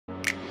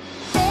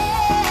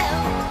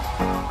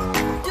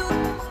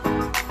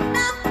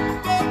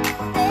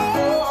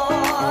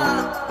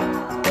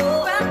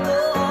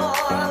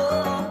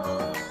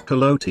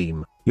Hello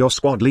team, your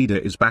squad leader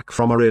is back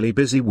from a really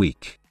busy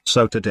week,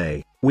 so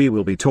today, we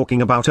will be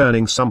talking about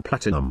earning some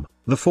platinum,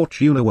 the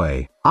Fortuna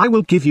way. I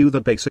will give you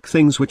the basic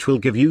things which will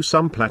give you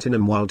some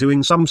platinum while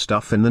doing some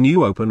stuff in the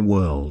new open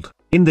world.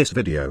 In this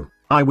video,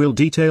 I will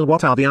detail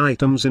what are the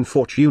items in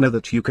Fortuna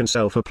that you can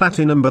sell for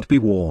platinum, but be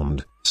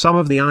warned, some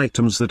of the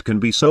items that can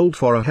be sold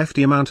for a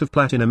hefty amount of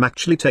platinum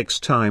actually takes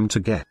time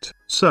to get.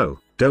 So,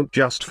 don't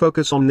just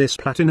focus on this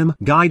platinum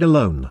guide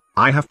alone.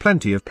 I have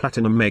plenty of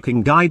platinum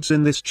making guides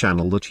in this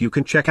channel that you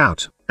can check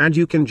out, and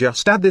you can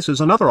just add this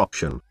as another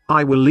option.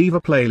 I will leave a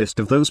playlist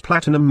of those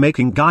platinum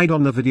making guide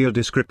on the video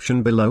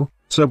description below,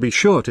 so be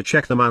sure to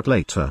check them out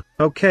later.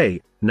 Okay,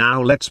 now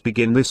let's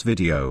begin this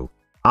video.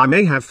 I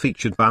may have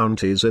featured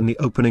bounties in the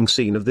opening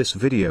scene of this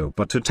video,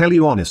 but to tell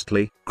you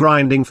honestly,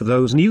 grinding for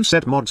those new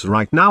set mods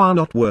right now are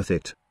not worth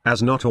it,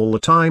 as not all the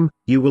time,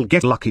 you will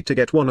get lucky to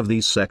get one of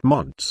these set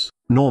mods.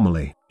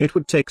 Normally, it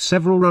would take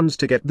several runs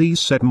to get these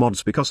set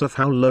mods because of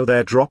how low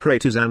their drop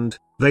rate is, and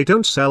they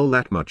don't sell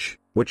that much,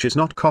 which is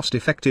not cost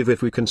effective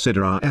if we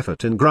consider our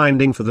effort in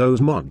grinding for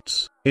those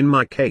mods. In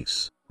my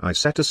case, I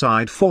set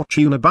aside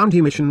Fortuna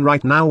bounty mission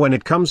right now when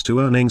it comes to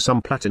earning some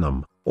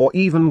platinum, or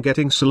even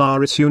getting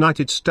Solaris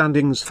United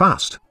standings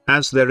fast,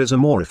 as there is a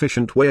more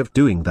efficient way of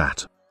doing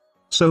that.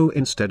 So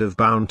instead of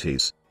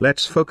bounties,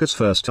 let's focus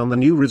first on the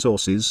new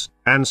resources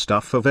and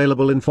stuff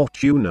available in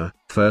Fortuna.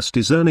 First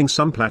is earning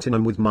some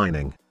platinum with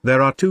mining.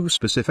 There are two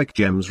specific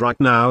gems right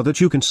now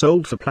that you can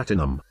sold for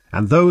platinum,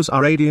 and those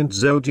are Radiant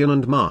Zodian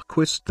and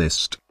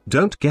Marquist.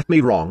 Don't get me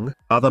wrong,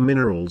 other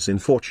minerals in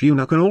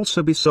Fortuna can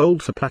also be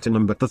sold for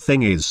platinum, but the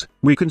thing is,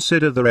 we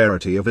consider the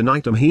rarity of an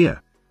item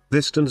here.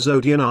 This and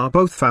Zodian are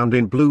both found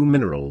in blue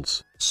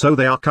minerals, so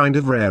they are kind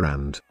of rare,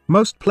 and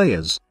most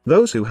players,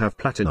 those who have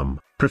platinum,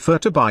 prefer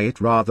to buy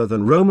it rather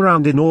than roam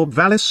around in Orb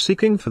Vallis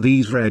seeking for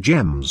these rare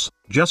gems.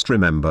 Just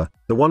remember,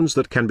 the ones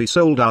that can be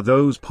sold are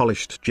those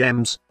polished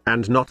gems,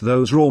 and not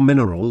those raw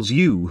minerals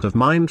you have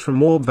mined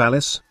from Orb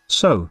Vallis,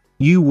 so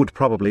you would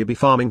probably be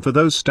farming for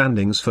those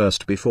standings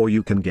first before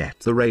you can get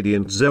the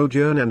Radiant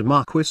Zodian and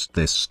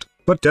Marquist.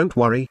 But don't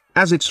worry,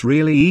 as it's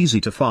really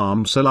easy to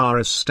farm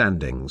Solaris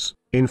standings.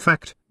 In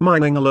fact,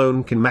 mining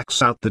alone can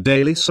max out the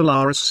daily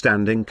Solaris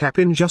standing cap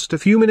in just a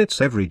few minutes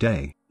every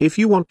day. If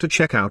you want to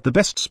check out the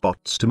best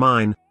spots to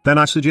mine, then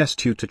I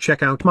suggest you to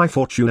check out my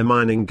Fortuna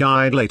mining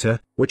guide later,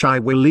 which I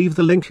will leave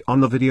the link on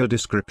the video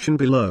description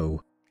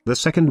below. The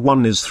second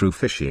one is through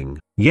fishing.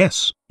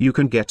 Yes, you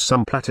can get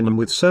some platinum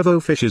with servo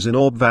fishes in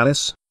Orb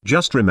Vallis.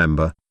 Just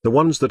remember, the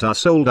ones that are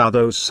sold are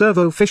those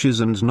servo fishes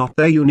and not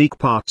their unique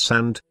parts,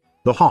 and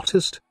the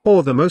hottest,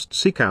 or the most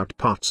seek-out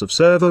parts of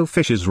servo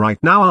fishes right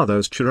now are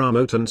those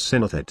Chiramote and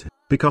Synethid.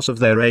 Because of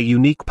their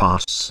unique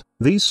parts,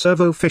 these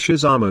servo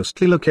fishes are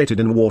mostly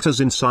located in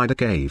waters inside a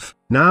cave.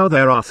 Now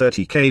there are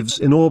 30 caves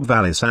in Orb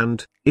Vallis,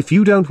 and if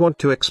you don't want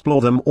to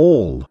explore them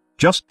all,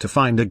 just to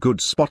find a good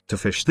spot to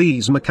fish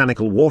these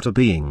mechanical water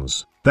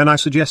beings, then I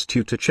suggest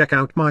you to check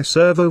out my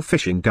servo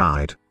fishing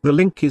guide. The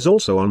link is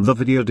also on the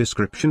video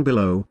description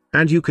below,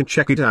 and you can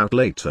check it out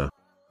later.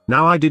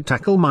 Now I did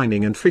tackle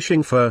mining and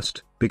fishing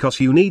first,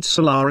 because you need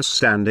Solaris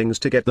standings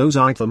to get those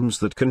items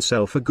that can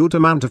sell for good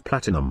amount of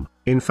platinum.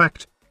 In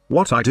fact,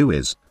 what I do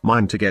is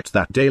mine to get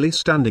that daily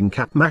standing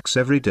cap max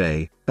every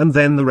day, and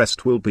then the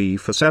rest will be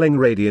for selling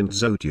Radiant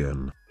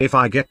Zodian. If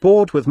I get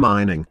bored with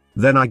mining,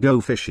 then I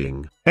go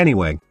fishing.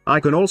 Anyway,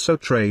 I can also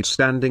trade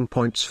standing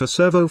points for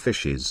servo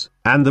fishes,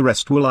 and the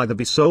rest will either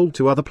be sold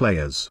to other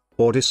players,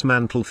 or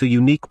dismantle for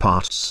unique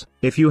parts.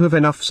 If you have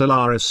enough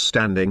Solaris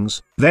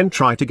standings, then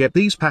try to get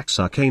these Pax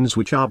Arcanes,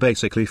 which are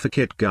basically for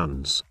kit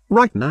guns.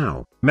 Right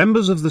now,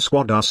 members of the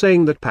squad are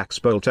saying that Pax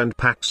Bolt and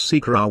Pax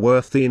Seeker are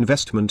worth the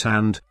investment,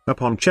 and,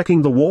 upon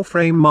checking the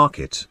Warframe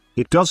market,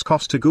 it does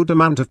cost a good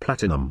amount of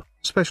platinum,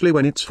 especially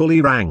when it's fully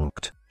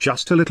ranked.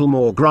 Just a little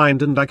more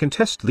grind and I can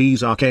test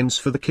these arcanes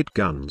for the kit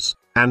guns,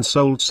 and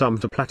sold some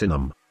to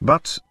platinum.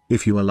 But,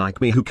 if you are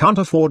like me who can't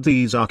afford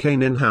these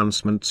arcane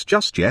enhancements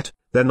just yet,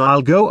 then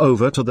I'll go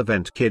over to the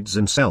Vent Kids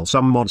and sell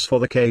some mods for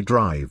the K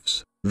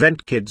drives.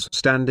 Vent Kids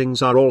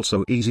standings are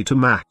also easy to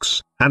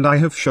max, and I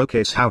have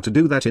showcased how to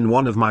do that in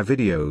one of my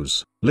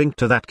videos. Link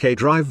to that K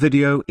drive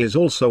video is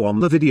also on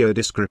the video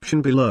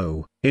description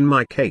below. In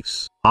my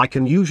case, I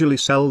can usually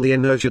sell the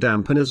Inertia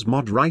Dampeners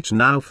mod right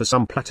now for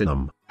some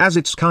platinum, as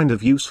it's kind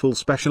of useful,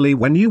 especially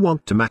when you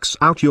want to max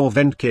out your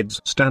Vent Kids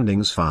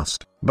standings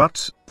fast.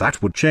 But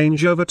that would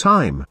change over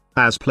time,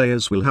 as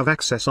players will have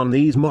access on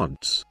these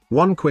mods.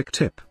 One quick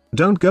tip: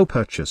 don't go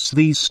purchase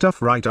these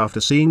stuff right after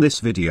seeing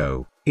this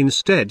video.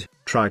 Instead,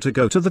 try to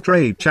go to the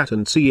trade chat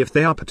and see if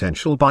they are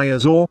potential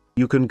buyers, or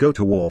you can go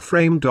to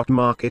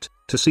warframe.market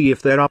to see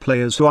if there are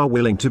players who are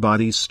willing to buy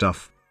these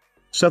stuff.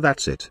 So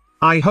that's it.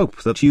 I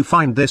hope that you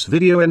find this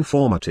video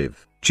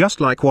informative. Just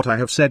like what I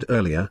have said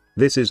earlier,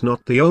 this is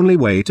not the only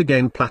way to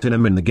gain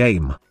platinum in the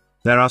game.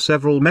 There are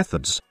several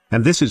methods,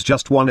 and this is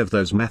just one of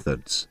those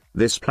methods.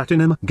 This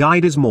platinum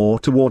guide is more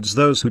towards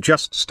those who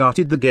just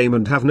started the game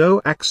and have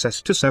no access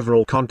to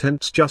several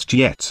contents just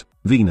yet.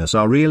 Venus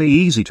are really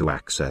easy to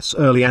access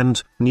early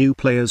and new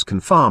players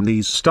can farm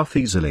these stuff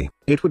easily.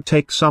 It would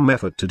take some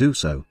effort to do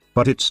so,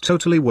 but it's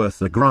totally worth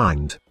the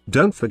grind.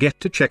 Don't forget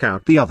to check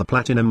out the other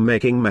platinum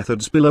making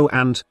methods below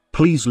and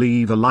please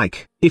leave a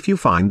like if you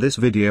find this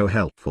video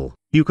helpful.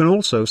 You can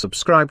also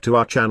subscribe to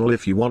our channel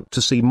if you want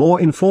to see more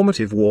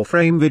informative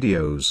Warframe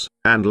videos.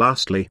 And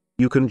lastly,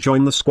 you can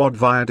join the squad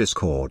via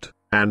Discord,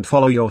 and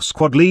follow your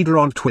squad leader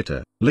on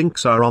Twitter.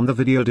 Links are on the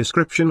video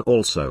description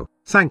also.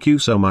 Thank you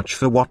so much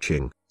for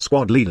watching.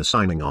 Squad leader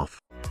signing off.